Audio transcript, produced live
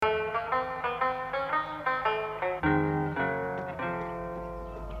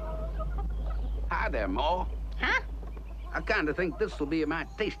there, Ma. Huh? I kind of think this will be a mite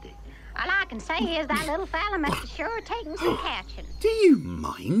tasty. All I can say is that little fella must have sure taken some catching. Do you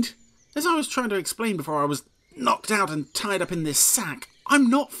mind? As I was trying to explain before I was knocked out and tied up in this sack,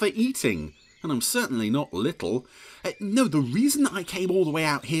 I'm not for eating. And I'm certainly not little. No, the reason that I came all the way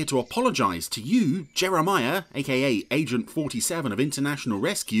out here to apologise to you, Jeremiah, aka Agent 47 of International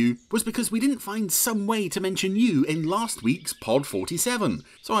Rescue, was because we didn't find some way to mention you in last week's Pod 47.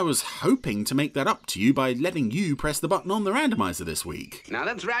 So I was hoping to make that up to you by letting you press the button on the randomizer this week. Now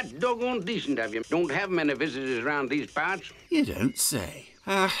that's right doggone decent of you. Don't have many visitors around these parts. You don't say.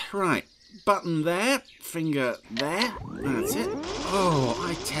 Right. Button there, finger there, that's it. Oh,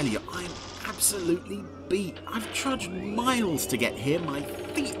 I tell you, I'm absolutely beat. I've trudged miles to get here, my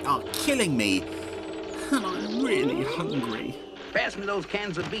feet are killing me, and I'm really hungry. Pass me those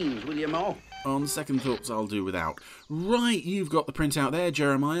cans of beans, will you, Ma? On second thoughts, I'll do without. Right, you've got the printout there,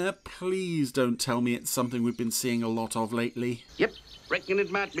 Jeremiah. Please don't tell me it's something we've been seeing a lot of lately. Yep, reckon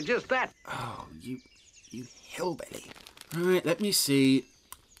it might be just that. Oh, you hillbilly. Right, let me see.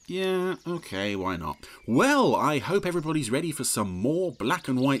 Yeah, okay, why not? Well, I hope everybody's ready for some more black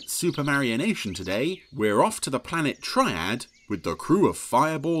and white Super Marionation today. We're off to the planet Triad with the crew of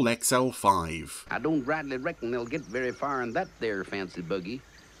Fireball XL5. I don't rightly reckon they'll get very far in that there fancy buggy.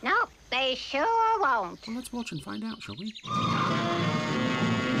 No, they sure won't. Well, let's watch and find out, shall we?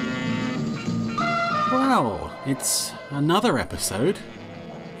 Well, it's another episode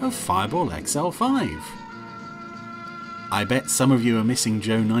of Fireball XL5. I bet some of you are missing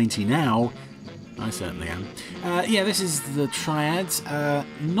Joe 90 now. I certainly am. Yeah, this is the Triads.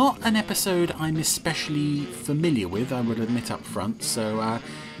 Not an episode I'm especially familiar with, I would admit up front, so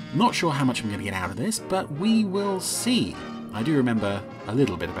not sure how much I'm going to get out of this, but we will see. I do remember a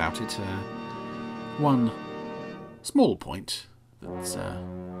little bit about it. One small point that's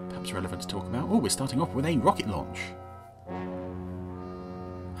perhaps relevant to talk about. Oh, we're starting off with a rocket launch.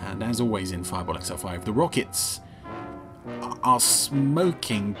 And as always in Fireball XL5, the rockets are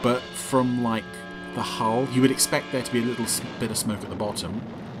smoking, but from like the hull. You would expect there to be a little bit of smoke at the bottom,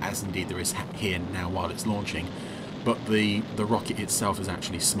 as indeed there is here now while it's launching, but the rocket itself is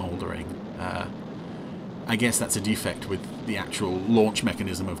actually smouldering. I guess that's a defect with the actual launch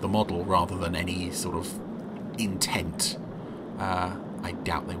mechanism of the model rather than any sort of intent. I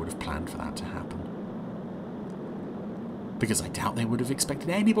doubt they would have planned for that to happen, because I doubt they would have expected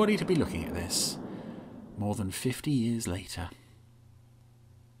anybody to be looking at this more than 50 years later.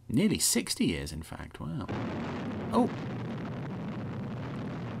 Nearly 60 years, in fact. Wow. Oh.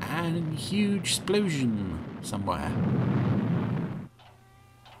 And huge explosion somewhere.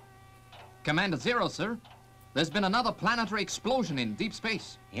 Commander Zero, sir. There's been another planetary explosion in deep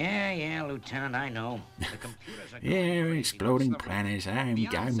space. Yeah, Lieutenant, I know. The computers are Yeah, exploding planets. I'm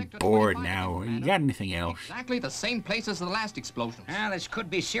bored now. You got anything else? Exactly the same place as the last explosion. This could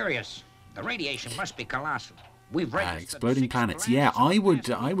be serious. The radiation must be colossal. We've registered exploding 6 planets. parameters. Yeah, I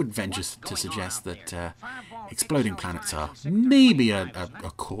would venture to suggest that exploding planets are maybe a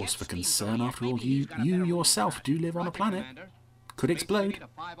cause for concern. After all, you yourself do live on a planet. Could explode.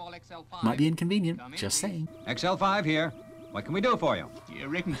 Might be inconvenient. Just saying. XL5 here. What can we do for you? You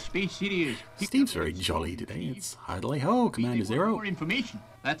reckon Space City is... Steve's very jolly today. It's hardly ho, Commander Zero. More information.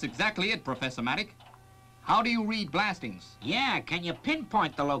 That's exactly it, Professor Maddock. How do you read blastings? Yeah, can you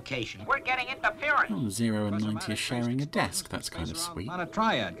pinpoint the location? We're getting interference. Oh, Zero and 90 are sharing a desk. That's kind of sweet. On a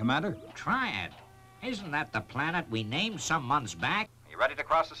Triad, Commander. Triad? Isn't that the planet we named some months back? You ready to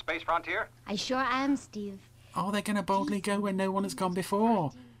cross the space frontier? I sure am, Steve. Oh, they're going to boldly go where no one has gone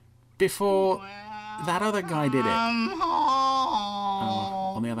before. Before that other guy did it.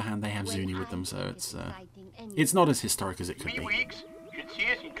 Oh, on the other hand, they have Zuni with them, so it's not as historic as it could 3 be. weeks. Should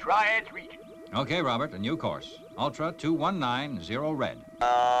see us in Triad's region. Okay, Robert, a new course. Ultra 2190 red.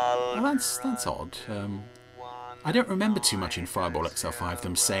 Well, that's odd. I don't remember too much in Fireball XL5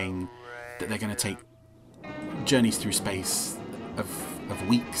 them saying that they're going to take journeys through space of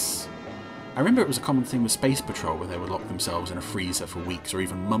weeks. I remember it was a common thing with Space Patrol where they would lock themselves in a freezer for weeks or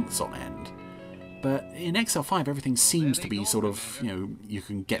even months on end. But in XL5, everything seems to be sort of, you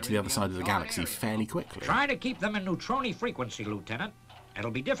can get to the other side of the galaxy fairly quickly. Try to keep them in neutroni frequency, Lieutenant.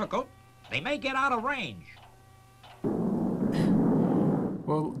 It'll be difficult. They may get out of range.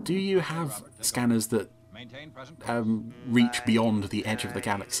 Well, do you have scanners that reach beyond the edge of the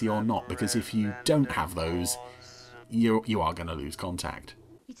galaxy or not? Because if you don't have those, you are going to lose contact.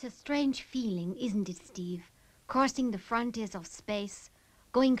 It's a strange feeling, isn't it, Steve? Crossing the frontiers of space,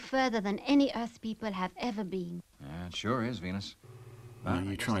 going further than any Earth people have ever been. Yeah, it sure is, Venus. Well,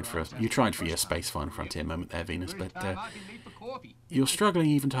 you tried for your Spacefinder Frontier moment there, Venus, but I've been late for coffee. you're struggling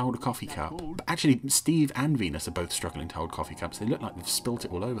even to hold a coffee cup. But actually, Steve and Venus are both struggling to hold coffee cups. They look like they've spilt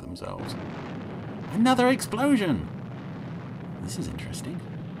it all over themselves. Another explosion! This is interesting.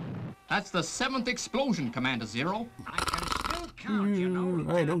 That's the 7th explosion, Commander Zero. I can still count, you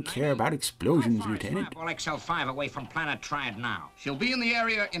know. I don't care about explosions, How far is Lieutenant. Fireball XL5 away from planet Triad now? She'll be in the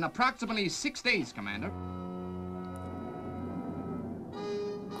area in approximately 6 days, Commander.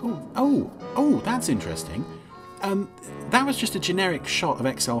 Oh, that's interesting. That was just a generic shot of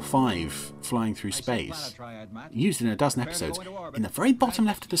XL5 flying through space, used in a dozen episodes. In the very bottom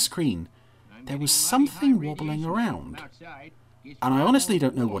left of the screen, there was something wobbling around, and I honestly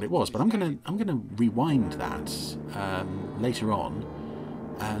don't know what it was. But I'm gonna rewind that later on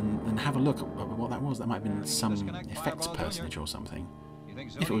and have a look at what that was. That might have been some effects personage or something.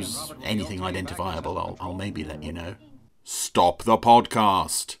 If it was anything identifiable, I'll maybe let you know. Stop the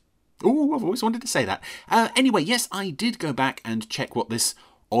podcast. Oh, I've always wanted to say that. Anyway, yes, I did go back and check what this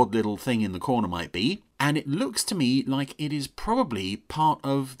odd little thing in the corner might be, and it looks to me like it is probably part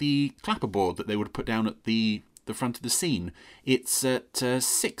of the clapperboard that they would put down at the front of the scene. It's at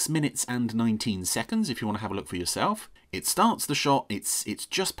 6 minutes and 19 seconds, if you want to have a look for yourself. It starts the shot, it's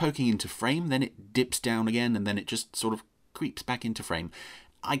just poking into frame, then it dips down again, and then it just sort of creeps back into frame.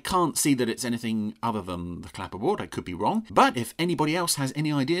 I can't see that it's anything other than the clapperboard. I could be wrong. But if anybody else has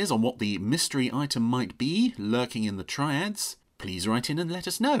any ideas on what the mystery item might be lurking in the Triads, please write in and let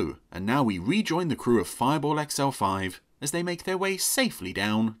us know. And now we rejoin the crew of Fireball XL5 as they make their way safely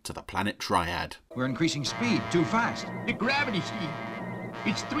down to the planet Triad. We're increasing speed too fast. The gravity, Steve.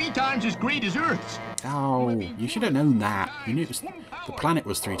 It's 3 times as great as Earth's. Oh, you should have known that. You knew the planet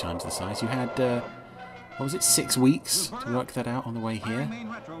was 3 times the size. You had, what was it, 6 weeks to work that out on the way here?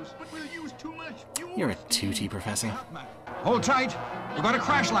 But we'll use too much fuel. You're a tootie, Professor. Hold tight. We're going to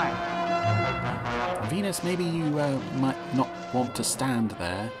crash land. Venus, maybe you might not want to stand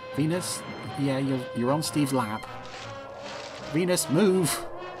there. Venus, yeah, you're on Steve's lap. Venus, move!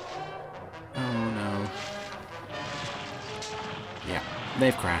 Oh no. Yeah,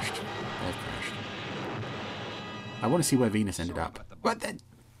 they've crashed. I want to see where Venus ended up. What the?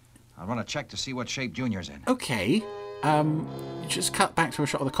 I want to check to see what shape Junior's in. Okay. Just cut back to a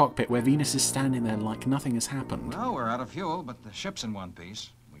shot of the cockpit where Venus is standing there like nothing has happened. Well, we're out of fuel, but the ship's in one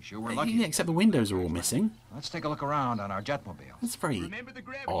piece. We sure were lucky. Yeah, except the windows are all missing. Let's take a look around on our jetmobile. That's very Remember the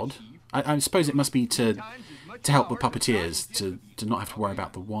gravity, odd. Steve. I suppose it must be to help the puppeteers to not have to worry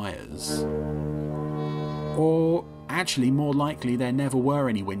about the wires. Or actually, more likely, there never were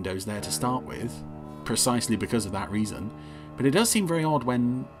any windows there to start with, precisely because of that reason. But it does seem very odd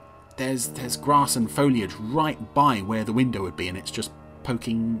when there's grass and foliage right by where the window would be, and it's just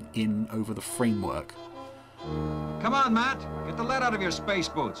poking in over the framework. Come on, Matt. Get the lead out of your space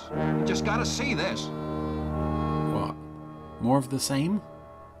boots. You just got to see this. What? More of the same?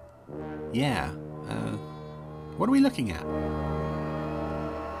 Yeah. What are we looking at?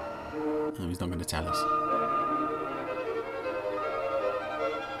 Oh, he's not going to tell us.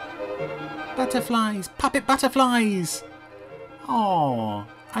 Butterflies! Puppet butterflies! Oh,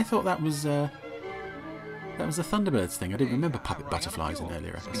 I thought that was a Thunderbirds thing. I didn't remember puppet butterflies in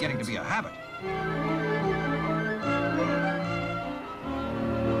earlier It's episodes. beginning to be a habit.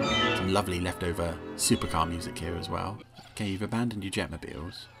 Some lovely leftover supercar music here as well. Okay, you've abandoned your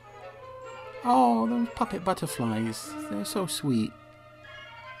jetmobiles. Oh, those puppet butterflies. They're so sweet.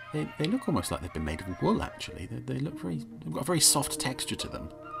 They look almost like they've been made of wool, actually. They look they've got a very soft texture to them.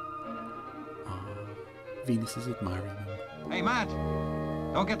 Oh, Venus is admiring them. Hey, Matt.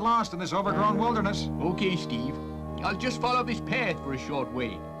 Don't get lost in this overgrown wilderness. Okay, Steve. I'll just follow this path for a short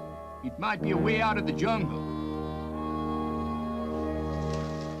way. It might be a way out of the jungle.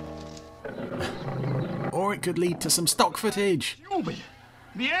 Or it could lead to some stock footage. Oh, but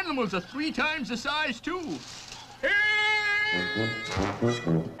the animals are 3 times the size, too.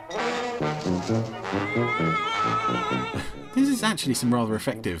 This is actually some rather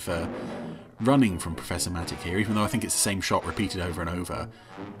effective running from Professor Matic here, even though I think it's the same shot repeated over and over.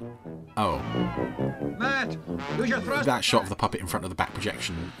 Oh. Matt, use your thrust. That shot of the puppet in front of the back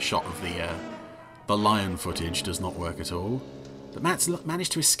projection shot of the lion footage does not work at all. But Matt's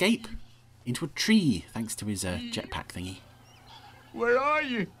managed to escape into a tree thanks to his jetpack thingy. Where are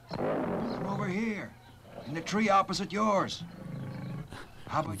you? I'm over here, in the tree opposite yours.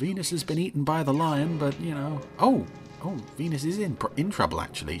 How about Venus has been eaten by the lion, but, you know... Oh, Venus is in trouble,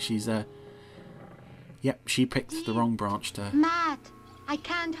 actually. She's, Yep, she picked the wrong branch to Matt, I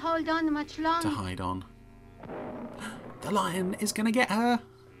can't hold on much longer. hide on. The lion is going to get her.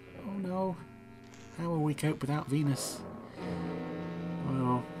 Oh, no. How will we cope without Venus?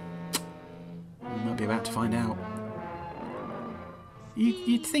 Well, we might be about to find out.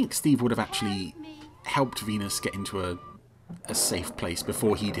 You'd think Steve would have actually helped Venus get into a safe place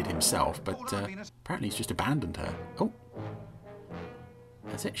before he did himself, but apparently he's just abandoned her. Oh.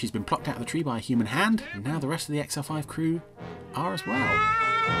 That's it. She's been plucked out of the tree by a human hand, and now the rest of the XL5 crew are as well.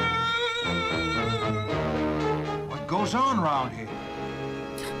 What goes on round here?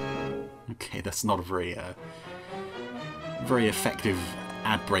 Okay, that's not a very effective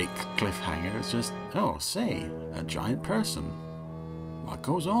ad break cliffhanger. It's just, oh, say, a giant person. What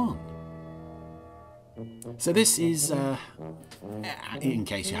goes on? So this is, in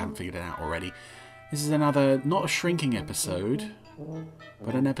case you haven't figured it out already, this is another, not a shrinking episode,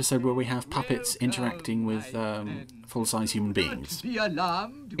 but an episode where we have puppets interacting with full-size human beings. Be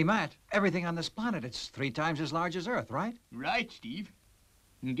alarmed. Hey, Matt, everything on this planet, it's 3 times as large as Earth, right? Right, Steve.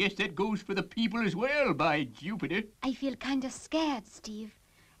 And guess that goes for the people as well, by Jupiter. I feel kind of scared, Steve.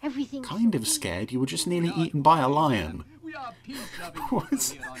 Everything. Kind of scared? You were just nearly eaten by a lion. We are peace-loving.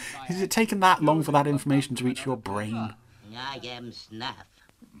 Has it taken that long for that information to reach your brain? I am Snaff.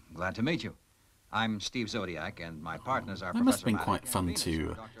 Glad to meet you. I'm Steve Zodiac, and my partners are That must have been Professor quite Maddox fun and to...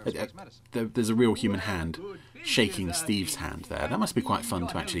 Venus, Doctor of Sports Medicine. There's a real human hand shaking Steve's hand there. That must be quite fun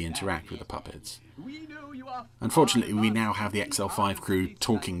to actually interact with the puppets. Unfortunately, we now have the XL5 crew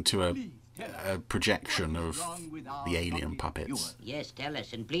talking to a projection of the alien puppets. Yes, tell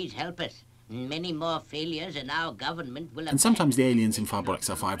us, and please help us. Many more failures, and our government will... And sometimes the aliens in Fireball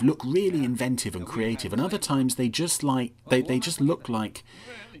XL5 look really inventive and creative, and other times they just they just look like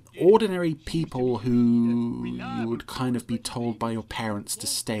ordinary people who you would kind of be told by your parents to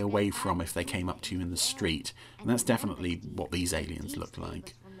stay away from if they came up to you in the street. And that's definitely what these aliens look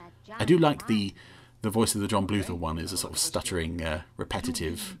like. I do like the voice of the John Bluthal one is a sort of stuttering,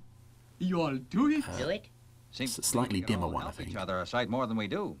 repetitive... You all do it? Do it? Seems a slightly we dimmer all one, I help think. each other a sight more than we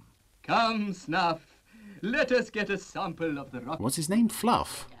do. Come, Snuff. Let us get a sample of the rock. What's his name?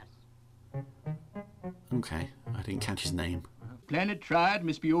 Fluff? Okay, I didn't catch his name. Planet Triad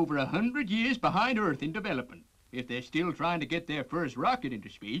must be over 100 years behind Earth in development, if they're still trying to get their first rocket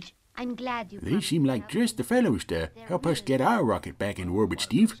into space. I'm glad you. They seem like just the fellows to help us get our rocket back in orbit,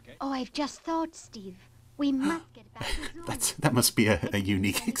 Steve. Oh, I've just thought, Steve. We must get back to Zoom. That must be a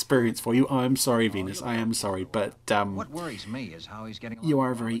unique experience for you. I'm sorry, Venus. I am sorry, but What worries me is how he's getting... you are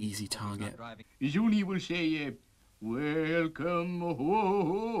a very easy target. Zuni will say, welcome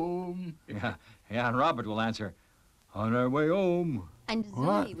home. Yeah, and Robert will answer, on our way home. And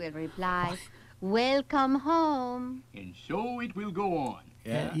What? Zoe will reply, welcome home. And so it will go on.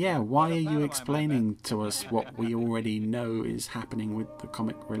 Yeah, why are you explaining to us what we already know is happening with the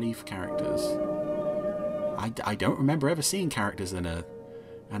comic relief characters? I don't remember ever seeing characters in an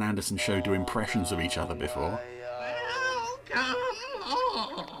Anderson show do impressions of each other before. Welcome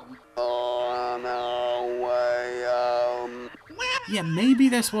home. Yeah, maybe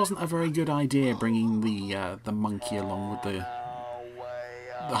this wasn't a very good idea, bringing the monkey along with the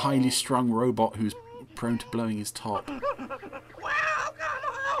highly strung robot who's prone to blowing his top.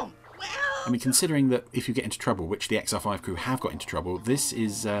 I mean, considering that if you get into trouble, which the XL5 crew have got into trouble, this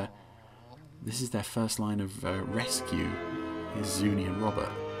is their first line of rescue, is Zuni and Robert.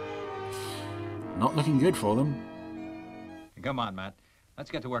 Not looking good for them. Come on, Matt.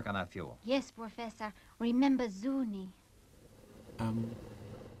 Let's get to work on that fuel. Yes, Professor. Remember Zuni.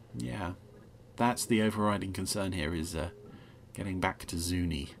 Yeah. That's the overriding concern here, is getting back to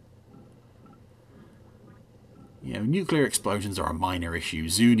Zuni. You know, nuclear explosions are a minor issue.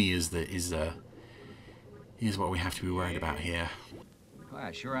 Zuni is what we have to be worried about here.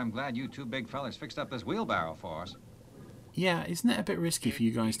 Well, sure, I'm glad you two big fellas fixed up this wheelbarrow for us. Yeah, isn't it a bit risky for you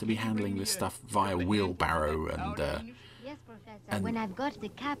guys to be handling this stuff via wheelbarrow and, Yes, Professor. When I've got the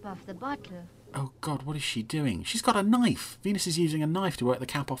cap off the bottle. oh god, what is she doing? She's got a knife! Venus is using a knife to work the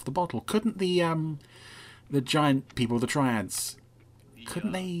cap off the bottle. Couldn't the giant people, the Triads,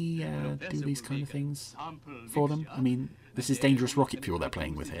 couldn't they do these kind of things for them? I mean, this is dangerous rocket fuel they're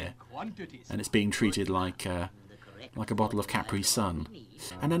playing with here. And it's being treated like a bottle of Capri Sun.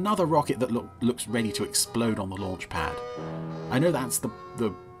 And another rocket that looks ready to explode on the launch pad. I know that's the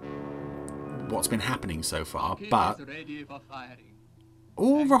what's been happening so far, but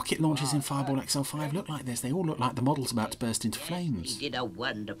all rocket launches in Fireball XL5 look like this. They all look like the model's about to burst into flames. He did a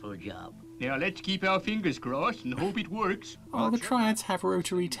wonderful job. Now let's keep our fingers crossed and hope it works. Oh, the Triads have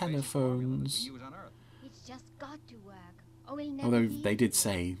rotary telephones. It's just got to work. Or we'll never Although be- they did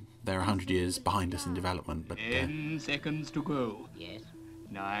say they're 100 years behind us in development, but 10 seconds to go. Yes,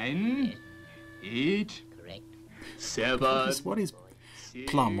 9, 8, correct. 7, what is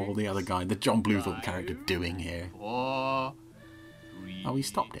Plum or the other guy, the John Bluthal character, doing here? 4, 3, Oh, he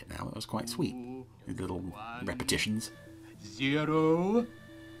stopped it now. That was quite sweet. With little repetitions. 0.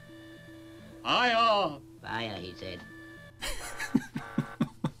 Fire! Fire, he said.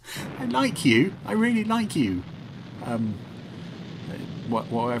 I like you. I really like you.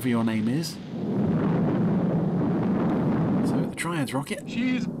 Whatever your name is. So, the Triads rocket.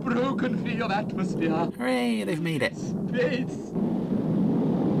 She's broken free of atmosphere. Hooray, they've made it. Space.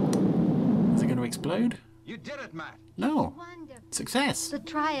 Is it going to explode? You did it, Matt. No. Wonderful. Success. The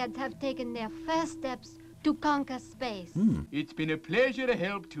Triads have taken their first steps to conquer space. It's been a pleasure to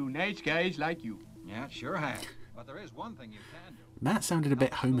help 2 nice guys like you. Yeah, it sure has. But there is one thing you can do. Matt sounded a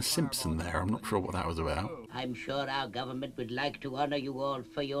bit Homer Simpson there. I'm not sure what that was about. I'm sure our government would like to honor you all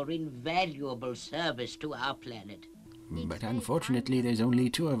for your invaluable service to our planet. But unfortunately, there's only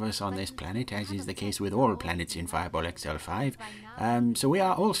 2 of us on this planet, as is the case with all planets in Fireball XL5. So we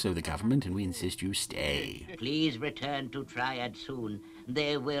are also the government, and we insist you stay. Please return to Triad soon.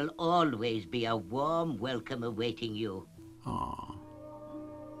 There will always be a warm welcome awaiting you. Aww.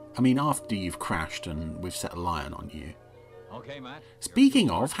 I mean, after you've crashed and we've set a lion on you. Okay, Matt. Speaking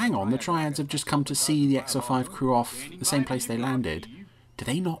of, hang on, the Triads have just come to see the XL5 crew off the same place they landed. Do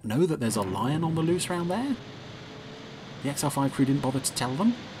they not know that there's a lion on the loose round there? The XL5 crew didn't bother to tell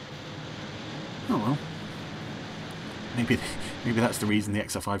them? Oh well. Maybe that's the reason the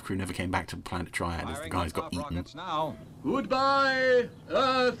XL5 crew never came back to planet Triad, as the guys got eaten. Now. Goodbye,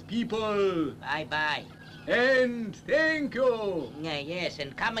 Earth people. Bye-bye. And thank you. Yes,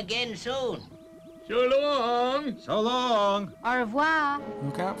 and come again soon. So long. So long. Au revoir.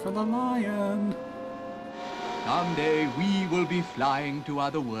 Look out for the lion. Someday we will be flying to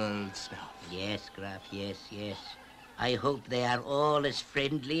other worlds, Snaff. Yes, Graff, yes, yes. I hope they are all as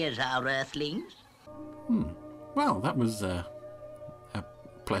friendly as our Earthlings. Well, that was a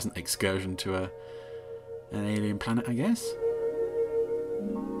pleasant excursion to an alien planet, I guess.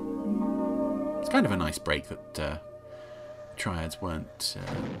 It's kind of a nice break that Triads weren't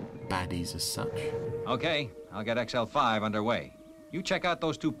baddies as such. Okay, I'll get XL5 underway. You check out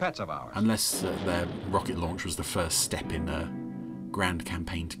those 2 pets of ours. Unless their rocket launch was the first step in a grand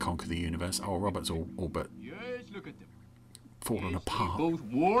campaign to conquer the universe. Oh, Robert's all but Yes, look at them. fallen apart. They both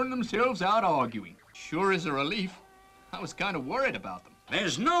worn themselves out arguing. Sure is a relief. I was kind of worried about them.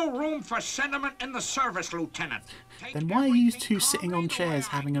 There's no room for sentiment in the service, Lieutenant. Then why are you 2 sitting on chairs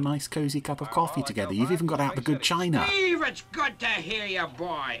having a nice cosy cup of coffee together? You've even got out the good china. Steve, it's good to hear you,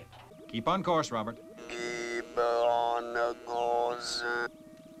 boy. Keep on course, Robert. Keep on the course.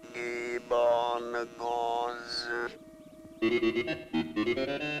 Keep on the course.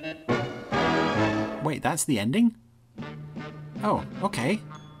 Wait, that's the ending? Oh, okay.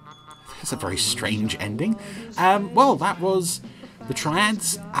 That's a very strange ending. Well, that was the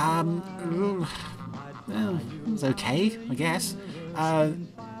Triads. It was okay, I guess.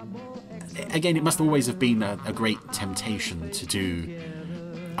 Again, it must always have been a great temptation to do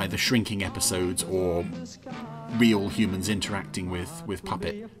either shrinking episodes or real humans interacting with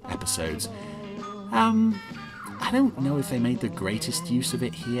puppet episodes. I don't know if they made the greatest use of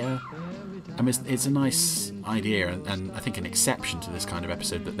it here. I mean, it's a nice idea, and I think an exception to this kind of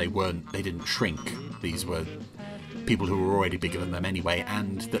episode that they didn't shrink. These were people who were already bigger than them anyway,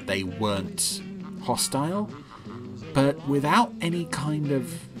 and that they weren't hostile. But without any kind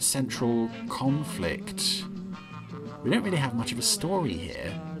of central conflict, we don't really have much of a story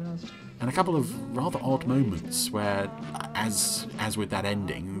here. And a couple of rather odd moments where, as with that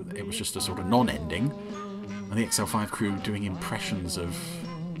ending, it was just a sort of non-ending, and the XL5 crew doing impressions of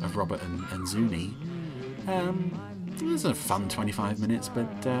Robert and Zuni. It was a fun 25 minutes,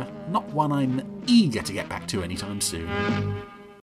 but not one I'm eager to get back to anytime soon.